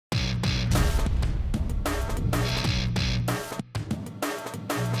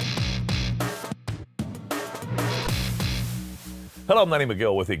Hello, I'm Lenny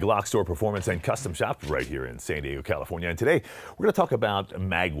Magwell with the GlockStore Performance and Custom Shop right here in San Diego, California. And today we're going to talk about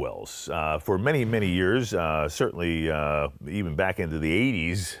Magwells. For many, many years, certainly even back into the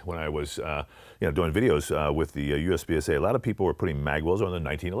 80s when I was doing videos with the USPSA, a lot of people were putting Magwells on the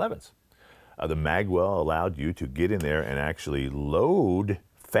 1911s. The Magwell allowed you to get in there and actually load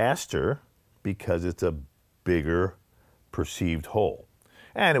faster because it's a bigger perceived hole.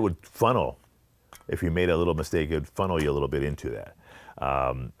 And it would funnel. If you made a little mistake, it would funnel you a little bit into that.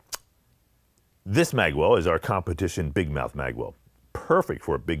 This Magwell is our competition big mouth Magwell. Perfect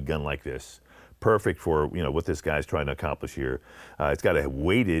for a big gun like this. Perfect for what this guy's trying to accomplish here. It's got a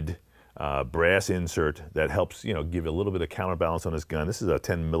weighted brass insert that helps give a little bit of counterbalance on this gun. This is a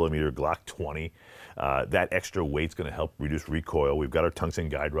 10mm Glock 20. That extra weight's going to help reduce recoil. We've got our tungsten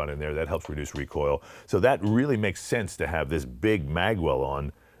guide rod in there that helps reduce recoil. So that really makes sense to have this big Magwell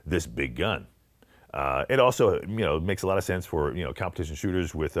on this big gun. It also, makes a lot of sense for, competition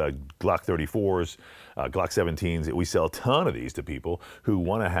shooters with Glock 34s, Glock 17s. We sell a ton of these to people who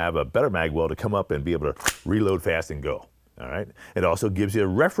want to have a better Magwell to come up and be able to reload fast and go. All right. It also gives you a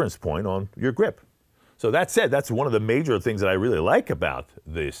reference point on your grip. So that said, that's one of the major things that I really like about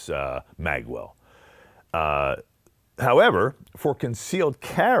this Magwell. However, for concealed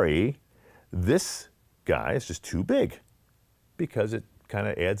carry, this guy is just too big because it kind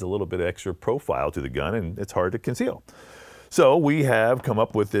of adds a little bit of extra profile to the gun and it's hard to conceal. So we have come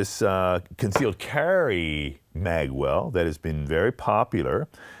up with this concealed carry Magwell that has been very popular,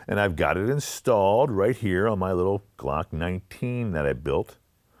 and I've got it installed right here on my little Glock 19 that I built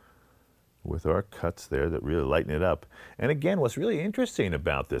with our cuts there that really lighten it up. And again, what's really interesting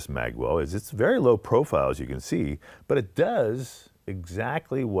about this Magwell is it's very low profile, as you can see, but it does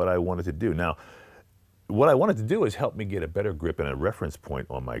exactly what I wanted to do. Now, what I wanted to do is help me get a better grip and a reference point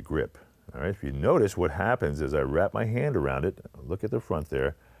on my grip. All right, if you notice what happens is I wrap my hand around it, look at the front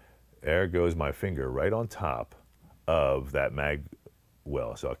there, there goes my finger right on top of that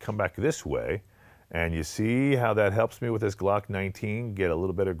Magwell. So I'll come back this way, and you see how that helps me with this Glock 19 get a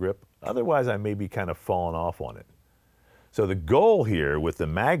little better grip? Otherwise, I may be kind of falling off on it. So the goal here with the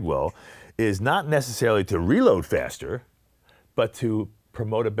Magwell is not necessarily to reload faster, but to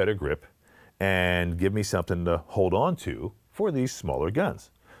promote a better grip and give me something to hold on to for these smaller guns.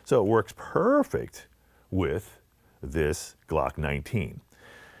 So it works perfect with this Glock 19.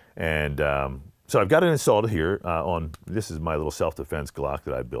 And so I've got it installed here this is my little self-defense Glock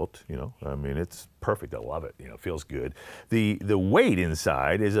that I built, I mean, it's perfect, I love it, it feels good. The weight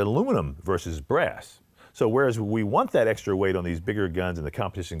inside is aluminum versus brass. So whereas we want that extra weight on these bigger guns and the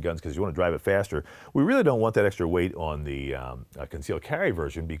competition guns because you want to drive it faster, we really don't want that extra weight on the concealed carry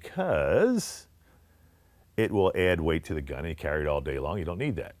version because it will add weight to the gun and you carry it all day long. You don't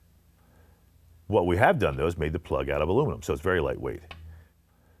need that. What we have done, though, is made the plug out of aluminum, so it's very lightweight.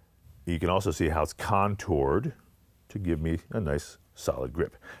 You can also see how it's contoured to give me a nice solid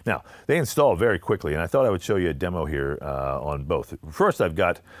grip. Now, they install very quickly, and I thought I would show you a demo here on both. First, I've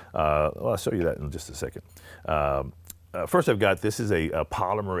got, I'll show you that in just a second. First, I've got, this is a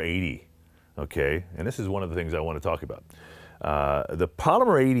polymer 80, okay? And this is one of the things I want to talk about. The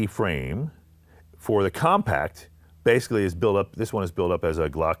polymer 80 frame for the compact basically is built up, this one is built up as a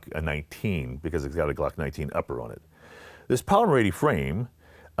Glock 19 because it's got a Glock 19 upper on it. This polymer 80 frame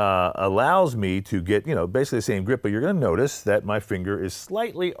allows me to get, basically the same grip, but you're going to notice that my finger is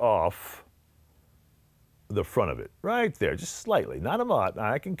slightly off the front of it, right there, just slightly, not a lot.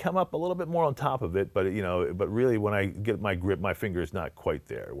 I can come up a little bit more on top of it, but but really when I get my grip, my finger is not quite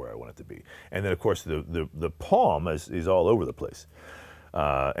there where I want it to be. And then of course the palm is all over the place.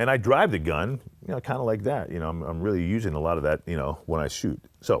 And I drive the gun, kind of like that. I'm really using a lot of that, when I shoot.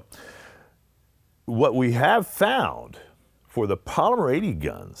 So what we have found for the polymer 80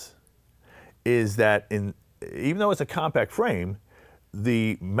 guns is that even though it's a compact frame,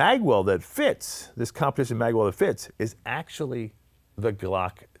 the Magwell that fits, this competition Magwell that fits, is actually the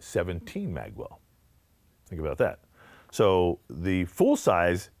Glock 17 Magwell. Think about that. So the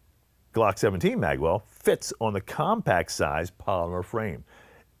full-size Glock 17 Magwell fits on the compact size polymer frame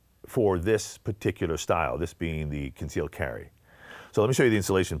for this particular style, this being the concealed carry. So let me show you the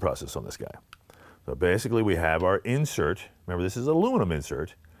installation process on this guy. So basically we have our insert. Remember, this is an aluminum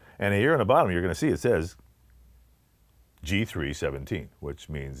insert. And here on the bottom, you're going to see it says G317, which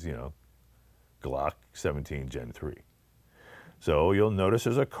means, Glock 17 Gen 3. So you'll notice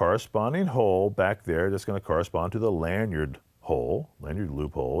there's a corresponding hole back there that's going to correspond to the lanyard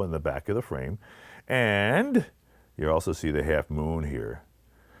loophole in the back of the frame. And you also see the half moon here.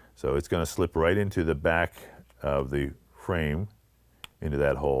 So it's going to slip right into the back of the frame into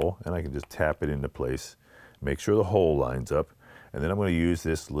that hole, and I can just tap it into place, make sure the hole lines up, And then I'm going to use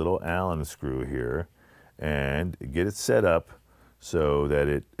this little Allen screw here and get it set up so that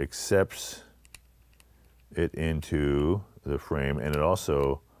it accepts it into the frame, and it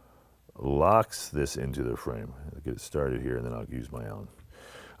also locks this into the frame. I'll get it started here, and then I'll use my Allen.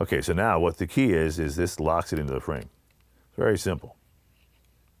 Okay, so now what the key is this locks it into the frame. It's very simple.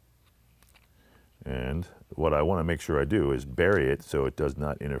 And what I want to make sure I do is bury it so it does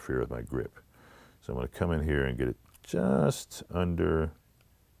not interfere with my grip. So I'm going to come in here and get it just under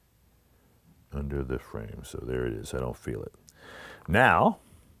the frame. So there it is. I don't feel it. Now,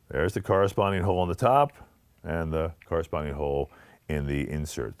 there's the corresponding hole on the top and the corresponding hole in the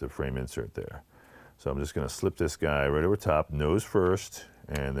insert, the frame insert there. So I'm just going to slip this guy right over top, nose first,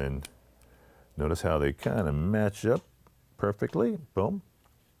 and then notice how they kind of match up perfectly. Boom.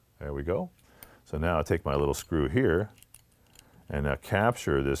 There we go. So now I take my little screw here and now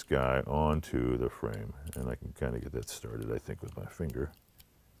capture this guy onto the frame. And I can kind of get that started, I think, with my finger.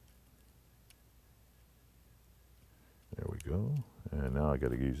 There we go. And now I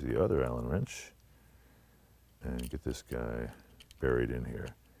got to use the other Allen wrench and get this guy buried in here.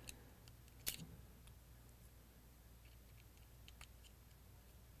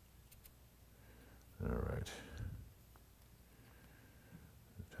 All right.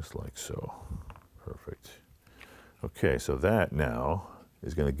 Just like so. Perfect. Okay, so that now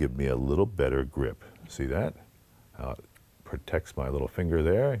is going to give me a little better grip. See that? How it protects my little finger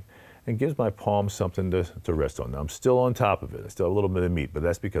there and gives my palm something to rest on. Now, I'm still on top of it. I still have a little bit of meat, but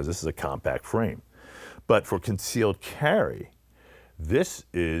that's because this is a compact frame. But for concealed carry, this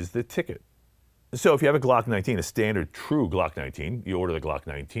is the ticket. So if you have a Glock 19, a standard true Glock 19, you order the Glock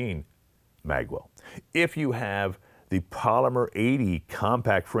 19 Magwell. If you have the Polymer 80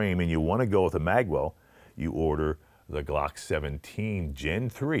 compact frame and you want to go with a Magwell, you order the Glock 17 Gen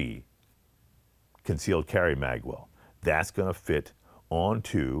 3 concealed carry Magwell. That's going to fit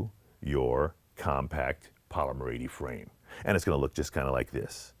onto your compact Polymer 80 frame. And it's going to look just kind of like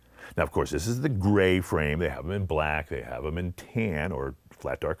this. Now, of course, this is the gray frame. They have them in black. They have them in tan or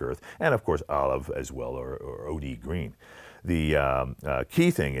flat dark earth. And, of course, olive as well, or OD green. The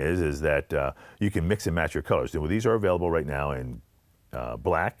key thing is that you can mix and match your colors. These are available right now in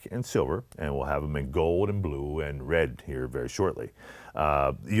black and silver, and we'll have them in gold and blue and red here very shortly.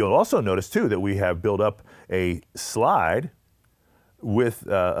 You'll also notice, too, that we have built up a slide with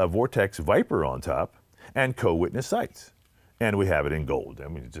a Vortex Viper on top and co-witness sights. And we have it in gold. I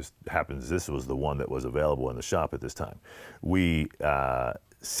mean, it just happens this was the one that was available in the shop at this time. We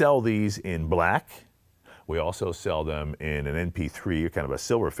sell these in black. We also sell them in an NP3, kind of a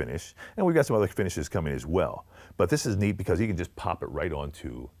silver finish. And we've got some other finishes coming as well. But this is neat because you can just pop it right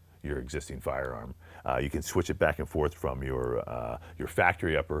onto your existing firearm. You can switch it back and forth from your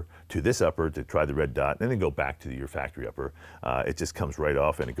factory upper to this upper to try the red dot, and then go back to your factory upper. It just comes right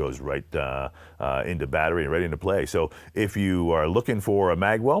off and it goes right into battery and right into play. So if you are looking for a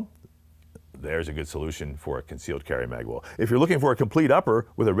Magwell, there's a good solution for a concealed carry Magwell. If you're looking for a complete upper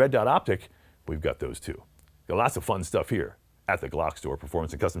with a red dot optic, we've got those too. Got lots of fun stuff here at the GlockStore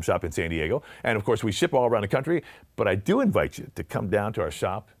Performance and Custom Shop in San Diego. And of course, we ship all around the country, but I do invite you to come down to our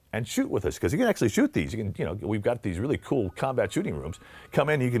shop and shoot with us, because you can actually shoot these. You can, we've got these really cool combat shooting rooms. Come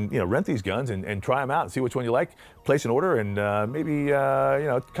in, you can, rent these guns and try them out and see which one you like. Place an order, and maybe,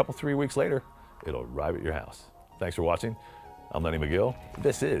 a couple, 3 weeks later, it'll arrive at your house. Thanks for watching. I'm Lenny McGill.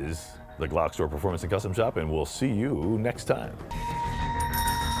 This is the GlockStore Performance and Custom Shop, and we'll see you next time.